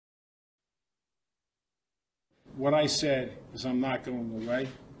what I said is I'm not going away.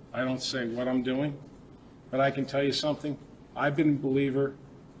 I don't say what I'm doing, but I can tell you something. I've been a believer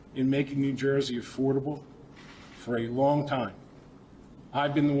in making New Jersey affordable for a long time.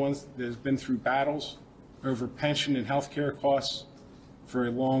 I've been the one that has been through battles over pension and health care costs for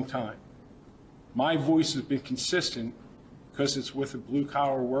a long time. My voice has been consistent because it's with the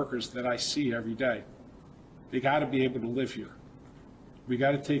blue-collar workers that I see every day. They got to be able to live here. We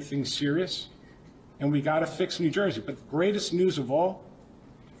got to take things serious, and we got to fix New Jersey. But the greatest news of all,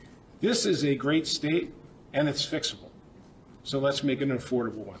 this is a great state, and it's fixable. So let's make it an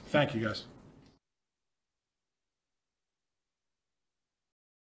affordable one. Thank you, guys.